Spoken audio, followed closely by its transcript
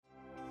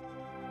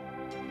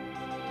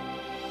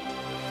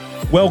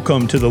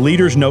Welcome to the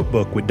Leader's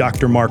Notebook with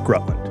Dr. Mark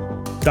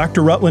Rutland.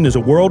 Dr. Rutland is a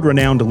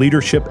world-renowned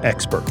leadership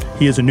expert.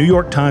 He is a New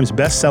York Times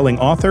best-selling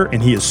author,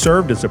 and he has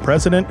served as the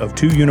president of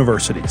 2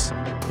 universities.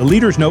 The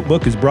Leader's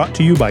Notebook is brought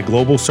to you by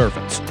Global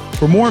Servants.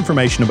 For more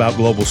information about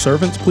Global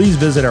Servants, please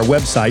visit our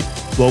website,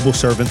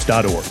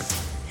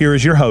 globalservants.org. Here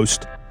is your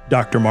host,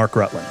 Dr. Mark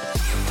Rutland.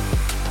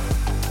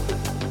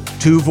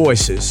 2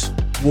 voices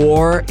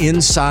war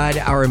inside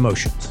our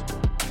emotions.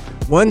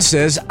 One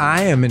says,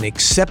 I am an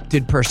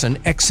accepted person,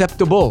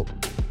 acceptable,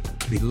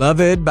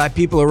 beloved by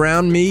people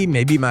around me,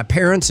 maybe my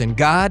parents and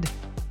God,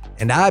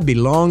 and I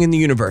belong in the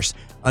universe.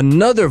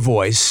 Another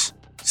voice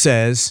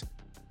says,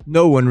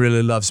 no one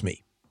really loves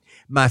me.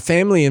 My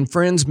family and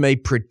friends may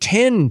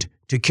pretend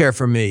to care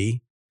for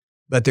me,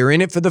 but they're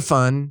in it for the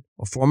fun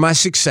or for my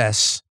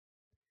success.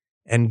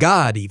 And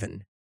God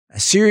even, I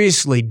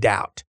seriously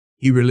doubt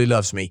He really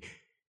loves me.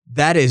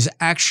 That is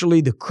actually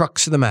the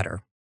crux of the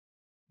matter.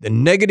 The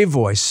negative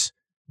voice,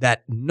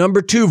 that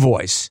number 2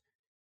 voice,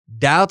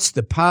 doubts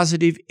the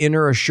positive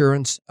inner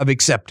assurance of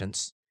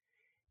acceptance,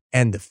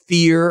 and the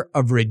fear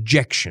of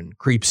rejection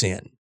creeps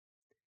in.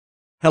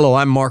 Hello,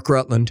 I'm Mark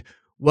Rutland.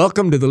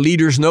 Welcome to the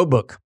Leader's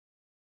Notebook.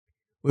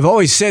 We've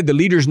always said the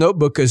Leader's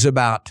Notebook is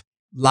about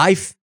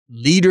life,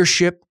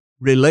 leadership,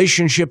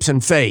 relationships,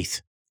 and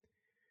faith.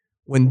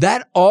 When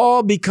that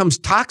all becomes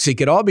toxic,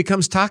 it all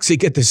becomes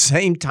toxic at the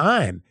same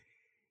time.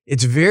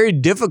 It's very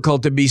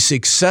difficult to be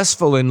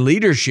successful in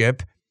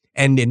leadership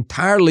and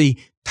entirely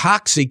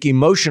toxic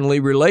emotionally,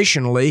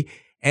 relationally,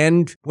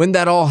 and when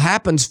that all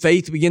happens,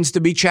 faith begins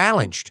to be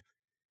challenged.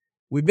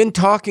 We've been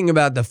talking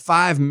about the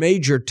 5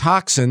 major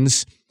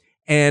toxins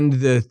and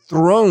the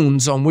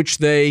thrones on which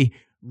they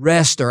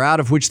rest or out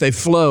of which they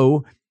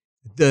flow,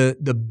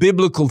 the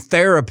biblical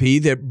therapy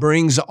that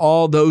brings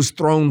all those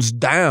thrones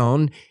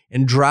down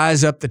and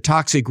dries up the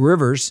toxic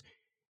rivers,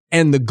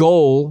 and the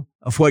goal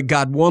of what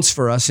God wants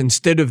for us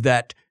instead of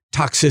that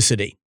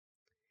toxicity.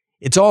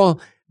 It's all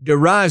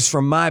derives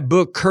from my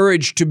book,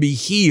 Courage to be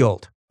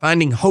Healed,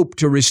 Finding Hope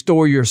to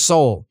Restore Your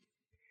Soul.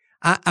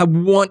 I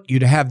want you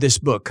to have this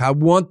book. I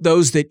want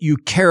those that you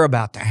care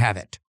about to have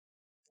it.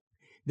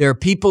 There are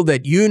people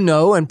that you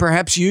know, and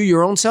perhaps you,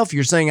 your own self,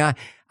 you're saying,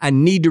 I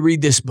need to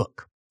read this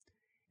book.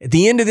 At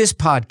the end of this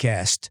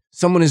podcast,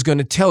 someone is going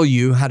to tell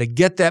you how to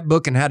get that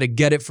book and how to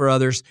get it for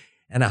others,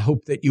 and I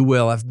hope that you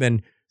will. I've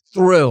been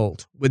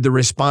thrilled with the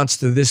response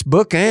to this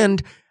book,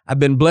 and I've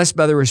been blessed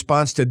by the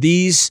response to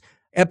these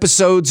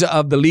episodes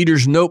of the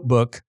Leader's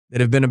Notebook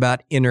that have been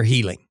about inner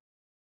healing.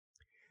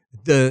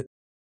 The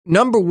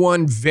number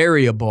 1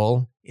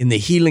 variable in the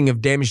healing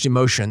of damaged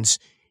emotions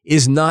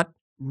is not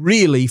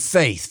really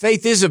faith.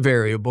 Faith is a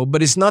variable,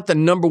 but it's not the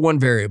number 1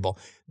 variable.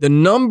 The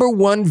number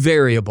 1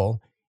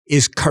 variable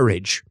is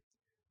courage.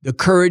 The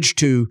courage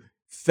to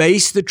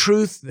face the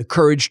truth, the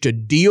courage to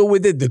deal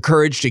with it, the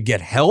courage to get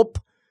help,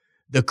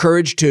 the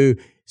courage to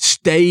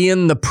stay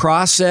in the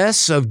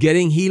process of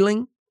getting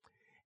healing.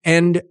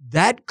 And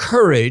that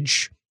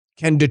courage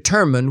can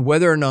determine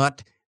whether or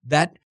not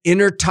that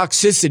inner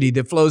toxicity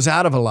that flows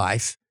out of a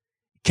life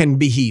can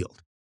be healed.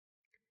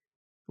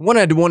 What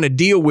I'd want to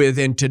deal with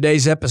in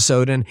today's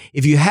episode, and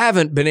if you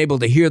haven't been able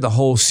to hear the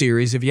whole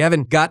series, if you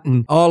haven't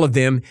gotten all of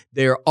them,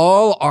 they're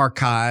all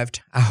archived.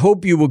 I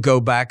hope you will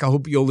go back. I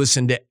hope you'll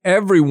listen to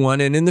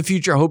everyone. And in the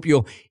future, I hope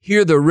you'll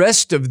hear the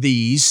rest of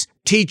these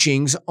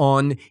teachings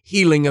on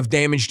healing of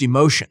damaged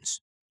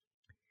emotions.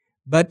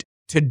 But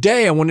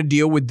today, I want to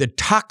deal with the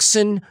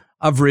toxin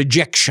of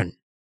rejection.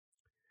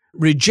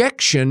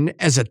 Rejection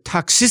as a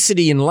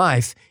toxicity in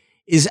life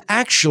is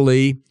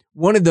actually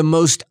one of the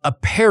most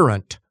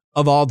apparent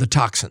of all the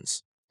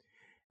toxins.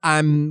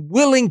 I'm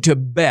willing to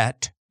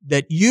bet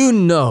that you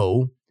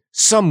know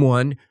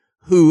someone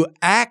who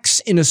acts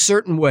in a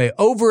certain way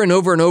over and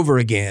over and over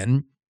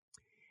again.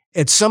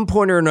 At some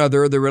point or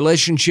another, the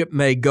relationship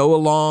may go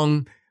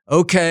along,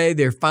 okay,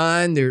 they're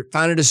fine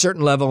at a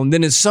certain level, and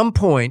then at some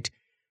point,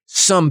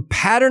 some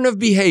pattern of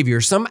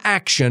behavior, some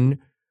action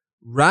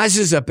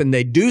rises up and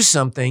they do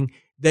something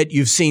that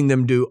you've seen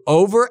them do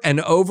over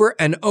and over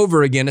and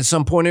over again at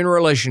some point in a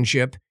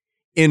relationship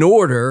in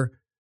order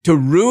to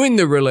ruin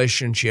the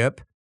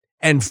relationship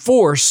and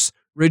force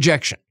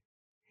rejection.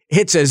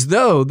 It's as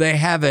though they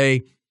have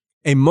a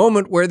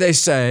moment where they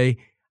say,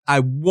 I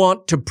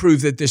want to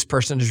prove that this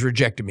person has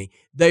rejected me.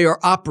 They are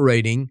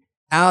operating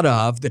out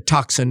of the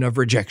toxin of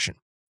rejection.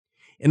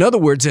 In other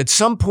words, at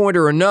some point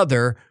or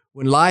another,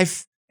 when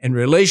life and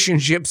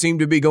relationships seem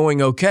to be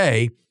going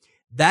okay,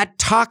 that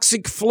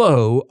toxic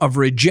flow of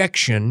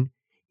rejection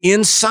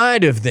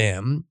inside of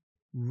them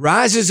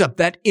rises up,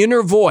 that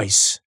inner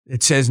voice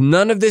that says,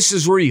 none of this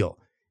is real.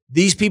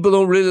 These people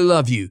don't really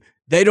love you.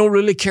 They don't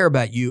really care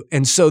about you.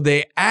 And so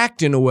they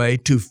act in a way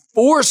to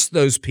force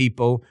those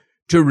people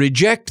to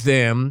reject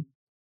them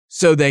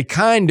so they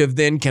kind of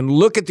then can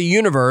look at the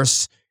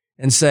universe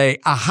and say,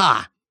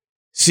 aha,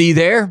 see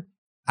there?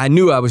 I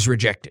knew I was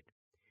rejected.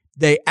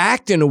 They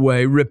act in a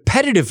way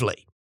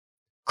repetitively,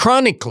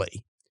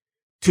 chronically,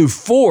 to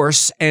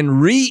force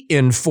and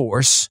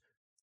reinforce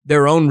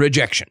their own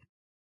rejection.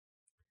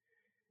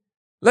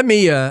 Let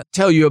me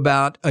tell you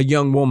about a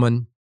young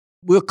woman.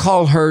 We'll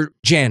call her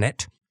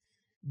Janet.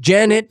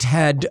 Janet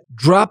had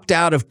dropped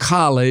out of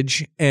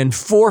college and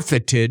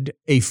forfeited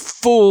a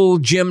full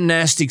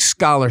gymnastics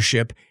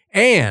scholarship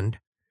and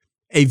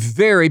a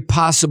very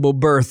possible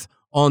berth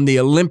on the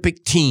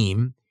Olympic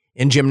team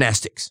in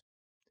gymnastics.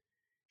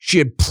 She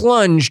had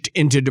plunged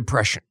into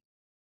depression.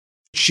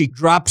 She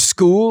dropped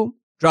school,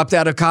 dropped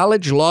out of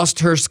college, lost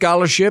her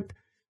scholarship,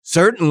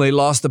 certainly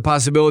lost the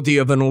possibility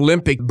of an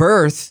Olympic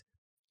berth.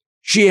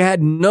 She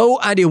had no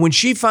idea. When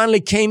she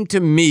finally came to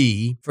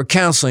me for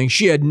counseling,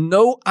 she had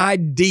no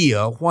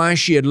idea why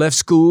she had left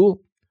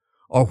school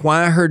or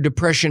why her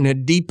depression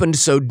had deepened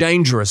so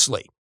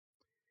dangerously.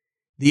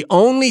 The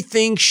only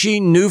thing she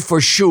knew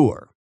for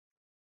sure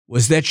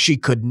was that she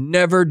could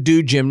never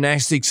do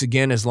gymnastics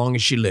again as long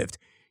as she lived.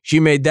 She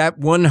made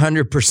that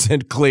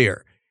 100%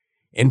 clear.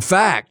 In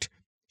fact,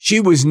 she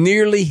was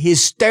nearly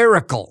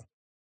hysterical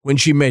when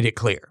she made it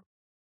clear.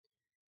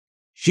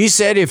 She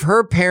said if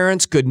her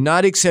parents could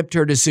not accept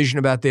her decision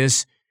about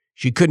this,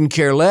 she couldn't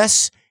care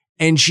less.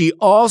 And she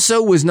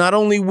also was not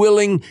only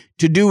willing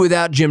to do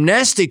without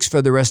gymnastics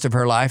for the rest of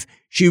her life,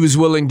 she was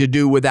willing to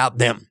do without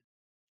them.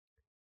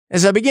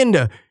 As I begin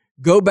to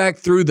go back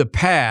through the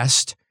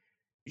past,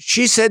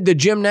 she said the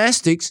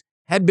gymnastics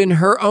had been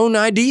her own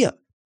idea.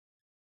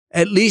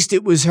 At least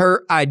it was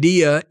her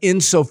idea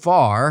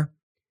insofar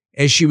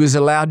as she was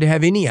allowed to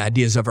have any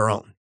ideas of her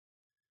own.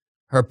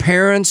 Her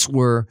parents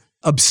were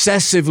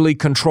obsessively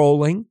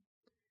controlling.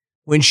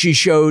 When she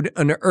showed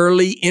an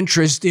early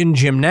interest in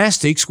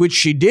gymnastics, which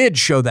she did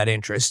show that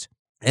interest,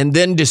 and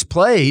then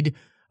displayed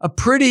a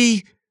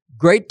pretty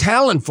great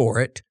talent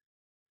for it,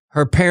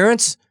 her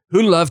parents,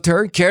 who loved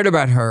her, cared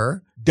about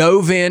her,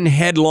 dove in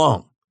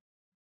headlong.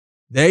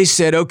 They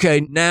said,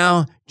 okay,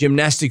 now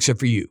gymnastics are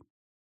for you.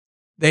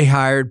 They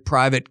hired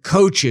private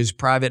coaches,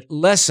 private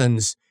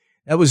lessons.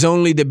 That was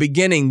only the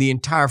beginning. The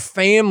entire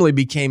family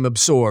became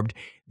absorbed.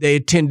 They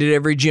attended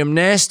every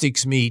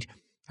gymnastics meet.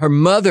 Her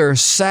mother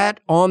sat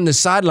on the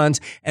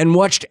sidelines and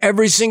watched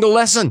every single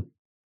lesson.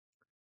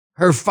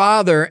 Her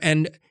father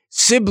and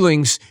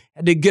siblings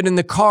had to get in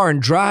the car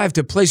and drive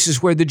to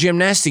places where the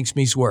gymnastics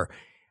meets were.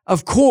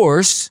 Of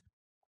course,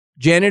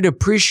 Janet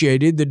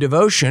appreciated the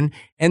devotion,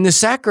 and the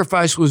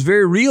sacrifice was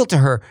very real to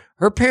her.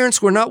 Her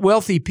parents were not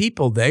wealthy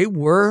people. They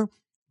were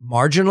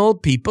marginal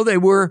people. They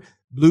were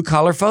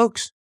blue-collar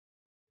folks.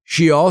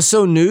 She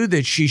also knew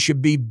that she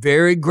should be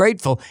very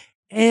grateful,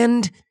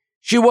 and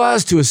she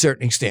was to a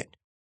certain extent.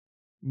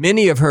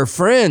 Many of her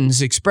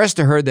friends expressed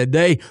to her that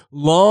they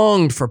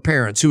longed for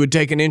parents who would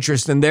take an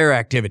interest in their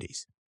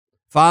activities,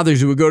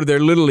 fathers who would go to their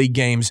Little League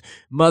games,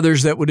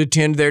 mothers that would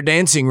attend their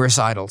dancing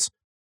recitals.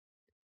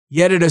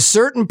 Yet at a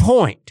certain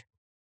point,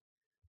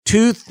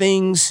 two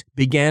things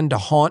began to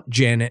haunt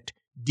Janet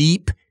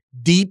deep,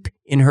 deep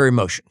in her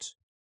emotions.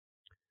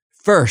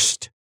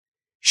 First,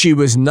 she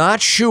was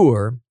not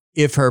sure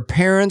if her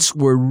parents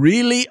were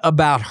really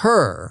about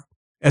her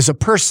as a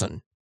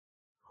person,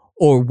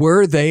 or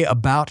were they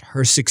about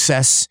her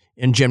success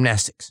in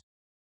gymnastics?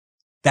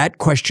 That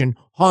question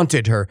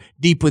haunted her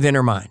deep within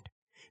her mind.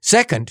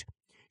 Second,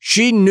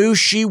 she knew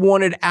she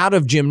wanted out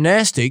of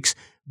gymnastics,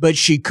 but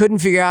she couldn't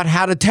figure out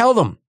how to tell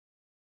them.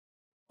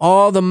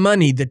 All the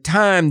money, the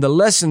time, the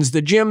lessons,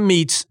 the gym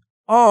meets,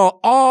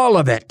 all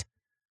of it.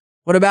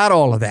 What about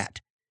all of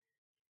that?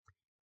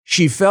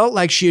 She felt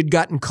like she had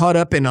gotten caught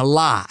up in a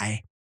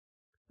lie,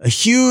 a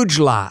huge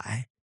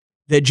lie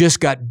that just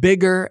got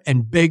bigger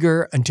and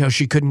bigger until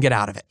she couldn't get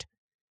out of it.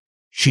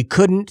 She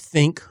couldn't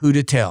think who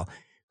to tell.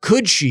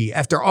 Could she,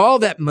 after all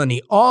that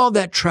money, all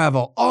that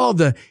travel, all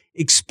the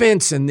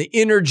expense and the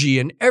energy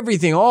and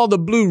everything, all the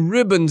blue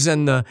ribbons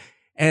and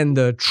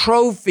the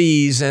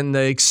trophies and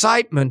the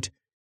excitement,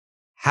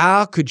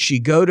 how could she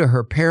go to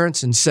her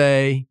parents and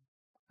say,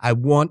 I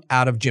want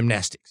out of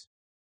gymnastics?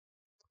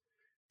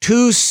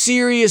 2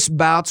 serious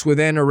bouts with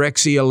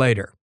anorexia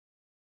later,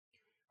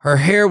 her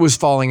hair was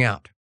falling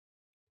out.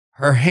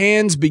 Her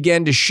hands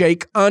began to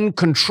shake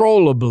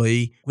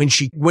uncontrollably when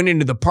she went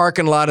into the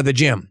parking lot of the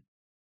gym.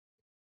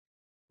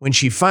 When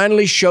she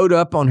finally showed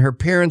up on her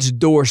parents'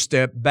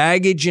 doorstep,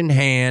 baggage in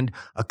hand,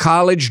 a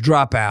college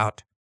dropout,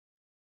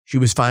 she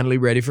was finally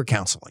ready for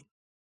counseling.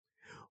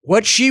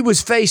 What she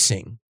was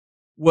facing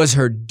was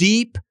her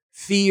deep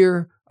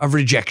fear of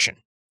rejection.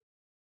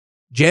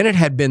 Janet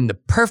had been the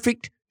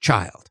perfect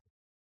child,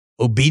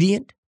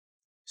 obedient,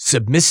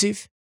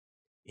 submissive,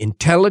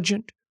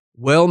 intelligent,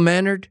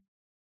 well-mannered,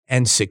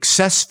 and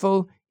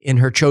successful in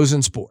her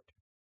chosen sport.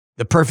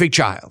 The perfect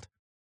child.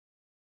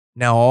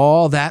 Now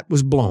all that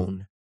was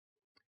blown.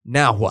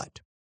 Now what?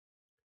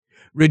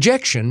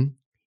 Rejection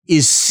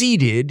is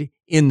seated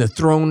in the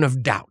throne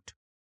of doubt.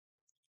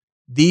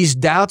 These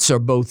doubts are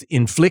both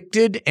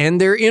inflicted and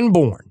they're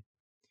inborn.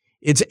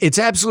 It's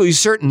absolutely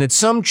certain that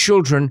some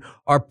children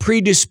are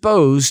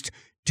predisposed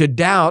to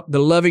doubt the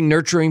loving,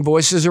 nurturing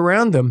voices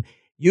around them.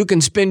 You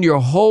can spend your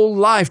whole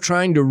life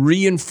trying to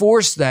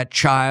reinforce that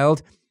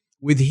child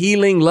with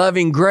healing,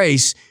 loving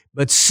grace,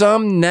 but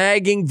some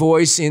nagging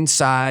voice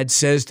inside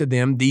says to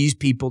them, these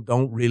people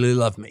don't really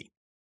love me.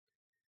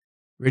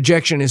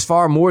 Rejection is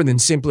far more than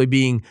simply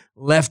being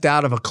left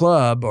out of a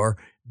club or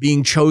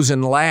being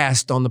chosen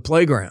last on the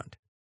playground.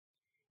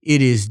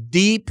 It is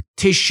deep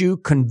tissue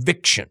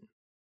conviction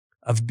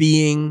of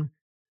being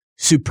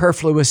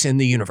superfluous in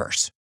the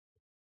universe.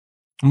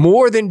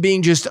 More than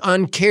being just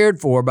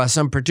uncared for by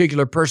some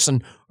particular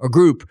person or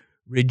group,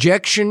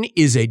 rejection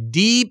is a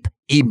deep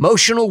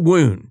emotional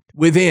wound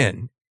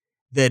within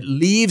that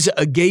leaves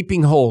a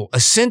gaping hole, a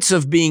sense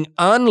of being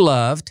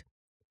unloved,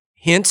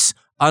 hence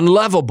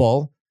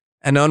unlovable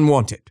and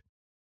unwanted.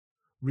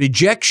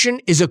 Rejection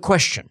is a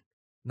question,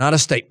 not a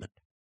statement.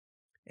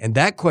 And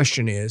that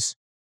question is,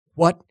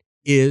 what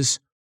is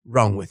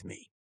wrong with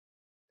me?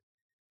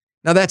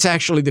 Now, that's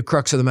actually the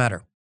crux of the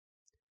matter,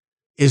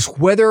 is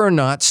whether or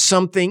not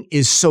something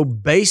is so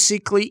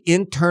basically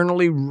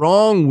internally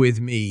wrong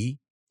with me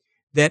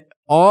that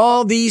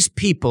all these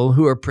people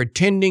who are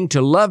pretending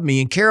to love me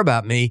and care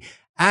about me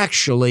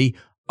actually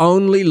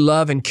only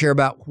love and care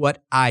about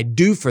what I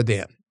do for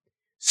them.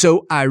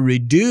 So I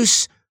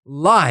reduce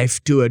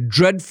life to a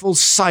dreadful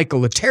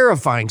cycle, a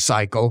terrifying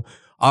cycle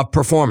of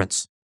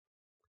performance.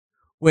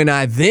 When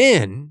I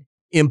then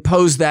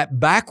impose that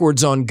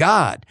backwards on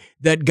God,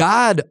 that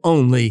God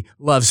only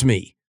loves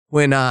me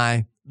when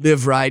I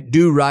live right,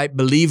 do right,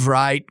 believe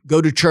right,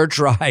 go to church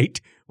right,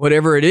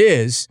 whatever it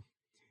is,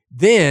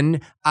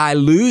 then I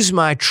lose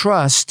my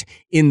trust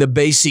in the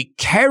basic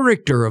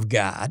character of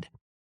God,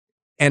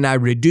 and I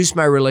reduce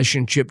my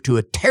relationship to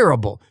a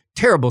terrible,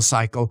 terrible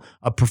cycle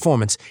of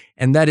performance.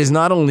 And that is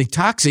not only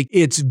toxic,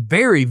 it's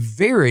very,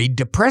 very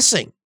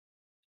depressing.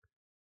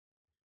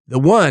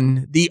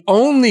 The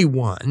only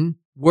one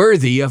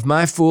worthy of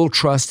my full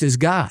trust is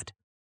God.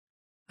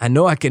 I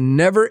know I can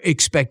never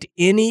expect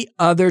any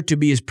other to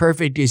be as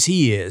perfect as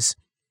He is,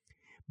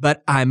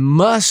 but I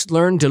must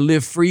learn to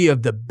live free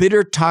of the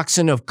bitter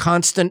toxin of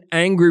constant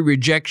angry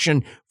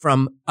rejection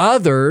from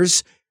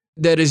others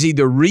that is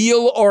either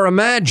real or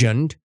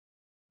imagined,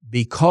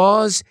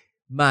 because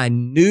my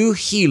new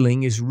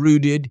healing is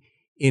rooted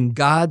in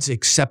God's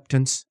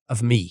acceptance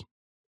of me.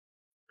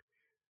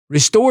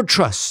 Restored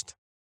trust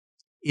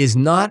is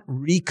not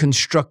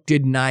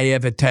reconstructed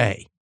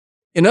naivete.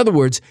 In other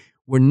words,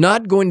 we're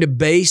not going to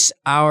base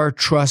our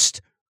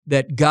trust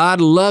that God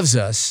loves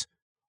us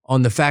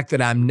on the fact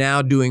that I'm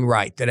now doing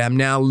right, that I'm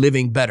now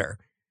living better.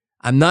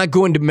 I'm not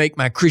going to make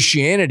my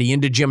Christianity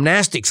into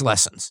gymnastics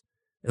lessons.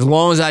 As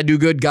long as I do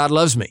good, God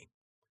loves me.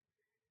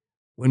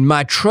 When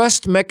my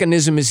trust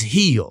mechanism is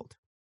healed,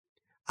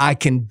 I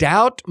can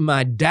doubt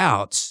my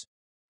doubts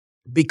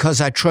because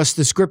I trust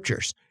the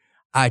Scriptures.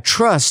 I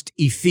trust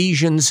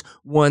Ephesians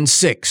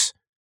 1:6,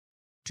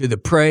 to the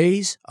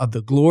praise of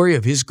the glory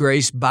of His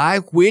grace by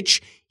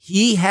which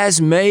He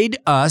has made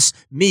us,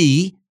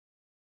 me,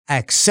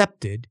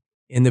 accepted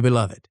in the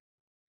Beloved.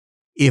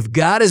 If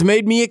God has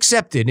made me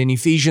accepted in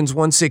Ephesians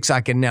 1:6,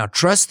 I can now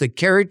trust the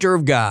character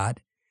of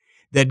God,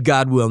 that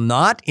God will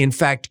not, in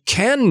fact,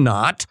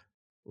 cannot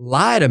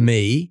lie to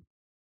me.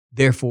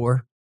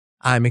 Therefore,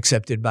 I'm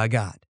accepted by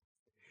God.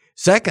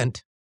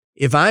 Second,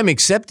 if I'm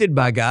accepted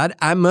by God,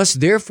 I must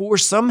therefore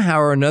somehow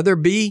or another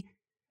be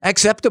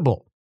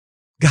acceptable.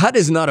 God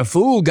is not a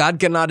fool. God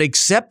cannot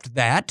accept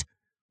that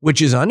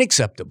which is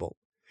unacceptable.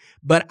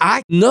 But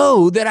I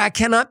know that I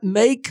cannot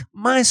make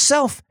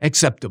myself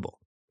acceptable.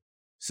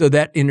 So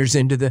that enters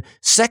into the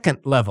second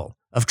level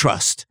of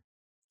trust.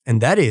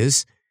 And that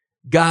is,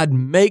 God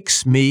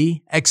makes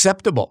me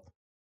acceptable.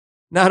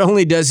 Not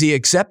only does He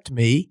accept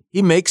me,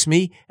 He makes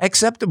me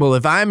acceptable.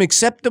 If I'm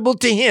acceptable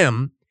to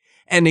Him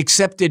and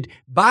accepted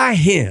by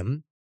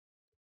Him,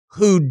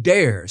 who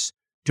dares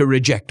to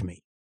reject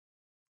me?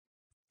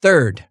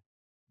 Third,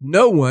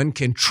 no one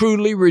can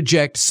truly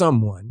reject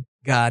someone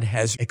God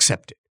has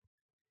accepted.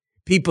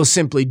 People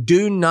simply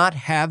do not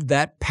have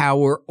that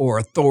power or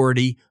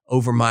authority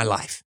over my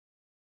life.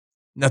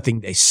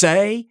 Nothing they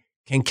say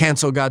can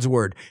cancel God's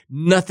word.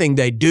 Nothing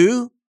they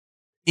do,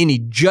 any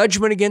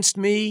judgment against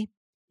me,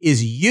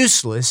 is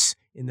useless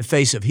in the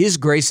face of His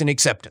grace and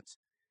acceptance.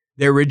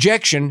 Their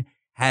rejection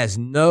has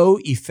no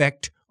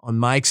effect on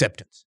my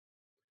acceptance.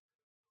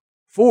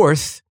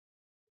 Fourth,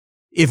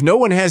 if no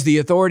one has the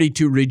authority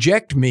to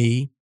reject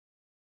me,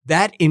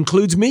 that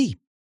includes me.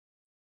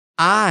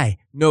 I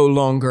no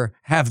longer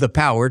have the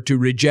power to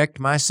reject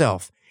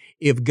myself.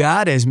 If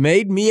God has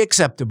made me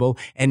acceptable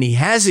and He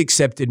has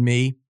accepted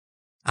me,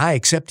 I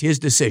accept His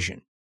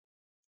decision.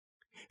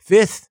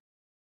 Fifth,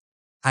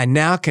 I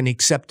now can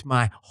accept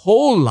my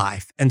whole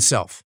life and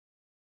self.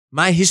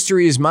 My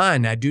history is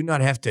mine. I do not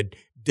have to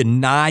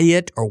deny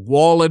it or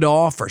wall it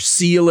off or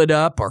seal it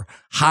up or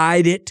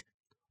hide it.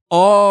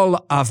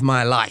 All of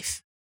my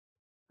life,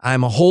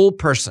 I'm a whole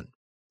person,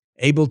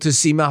 able to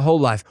see my whole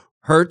life.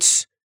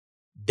 Hurts,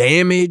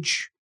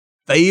 damage,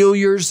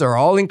 failures are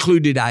all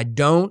included. I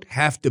don't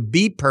have to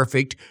be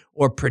perfect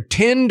or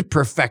pretend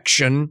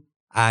perfection.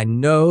 I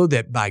know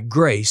that by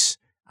grace,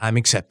 I'm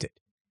accepted.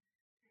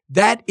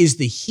 That is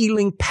the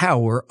healing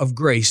power of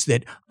grace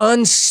that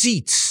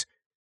unseats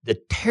the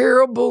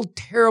terrible,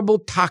 terrible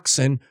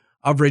toxin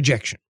of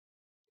rejection.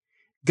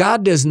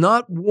 God does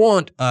not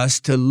want us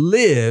to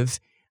live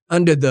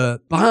under the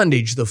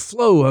bondage, the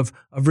flow of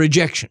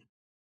rejection.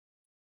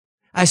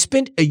 I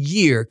spent a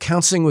year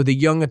counseling with a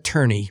young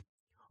attorney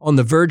on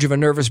the verge of a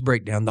nervous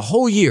breakdown. The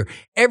whole year,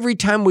 every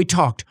time we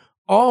talked,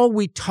 all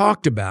I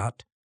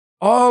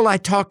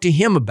talked to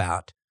him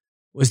about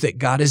was that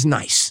God is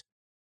nice.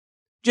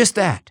 Just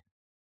that.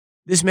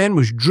 This man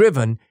was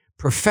driven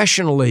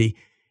professionally.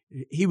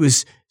 He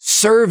was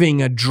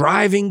serving a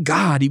driving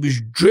God. He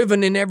was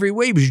driven in every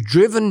way. He was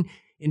driven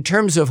in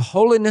terms of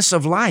holiness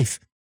of life.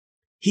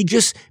 He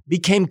just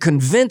became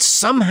convinced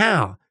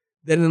somehow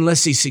that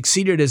unless he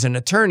succeeded as an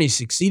attorney,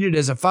 succeeded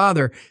as a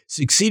father,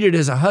 succeeded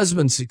as a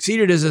husband,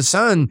 succeeded as a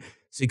son,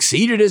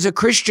 succeeded as a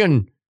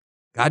Christian,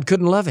 God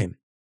couldn't love him.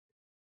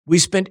 We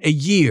spent a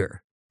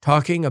year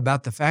talking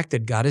about the fact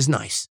that God is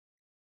nice.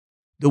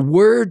 The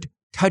word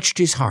touched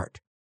his heart.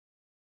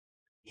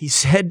 He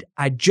said,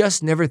 I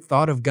just never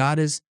thought of God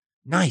as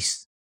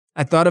nice.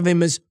 I thought of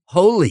him as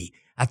holy.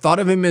 I thought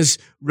of him as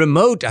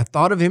remote. I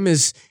thought of him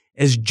as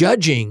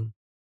judging.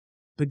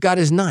 But God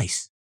is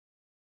nice.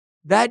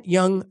 That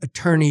young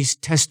attorney's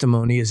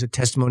testimony is a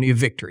testimony of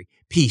victory,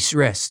 peace,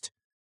 rest.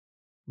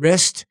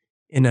 Rest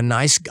in a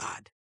nice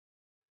God.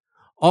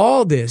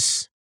 All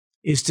this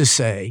is to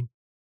say,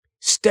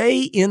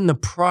 stay in the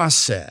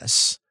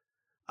process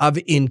of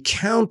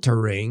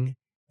encountering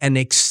and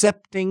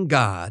accepting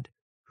God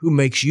who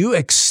makes you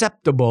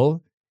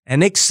acceptable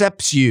and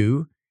accepts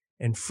you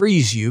and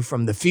frees you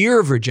from the fear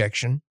of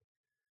rejection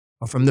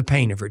or from the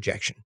pain of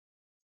rejection.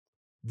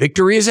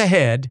 Victory is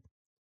ahead.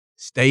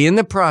 Stay in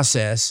the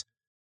process.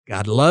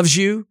 God loves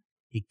you.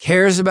 He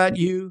cares about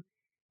you.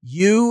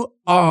 You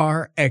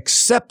are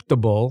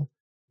acceptable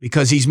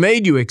because he's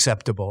made you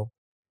acceptable,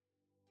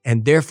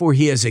 and therefore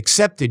he has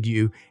accepted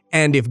you.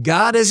 And if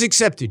God has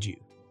accepted you,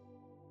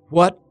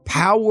 what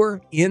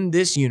power in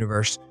this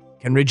universe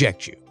can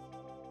reject you?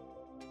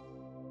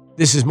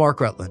 This is Mark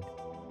Rutland.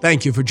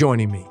 Thank you for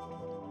joining me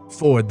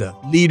for the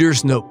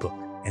Leader's Notebook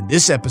and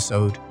this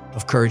episode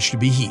of Courage to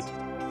be Healed.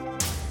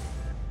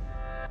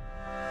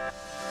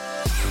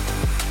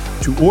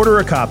 To order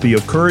a copy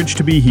of Courage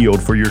to be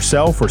Healed for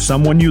yourself or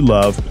someone you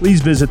love,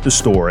 please visit the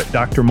store at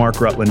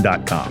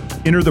drmarkrutland.com.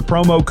 Enter the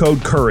promo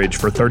code COURAGE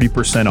for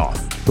 30%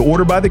 off. To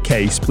order by the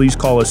case, please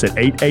call us at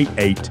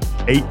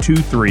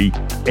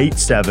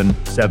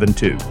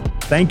 888-823-8772.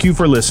 Thank you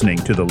for listening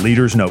to the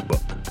Leader's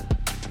Notebook.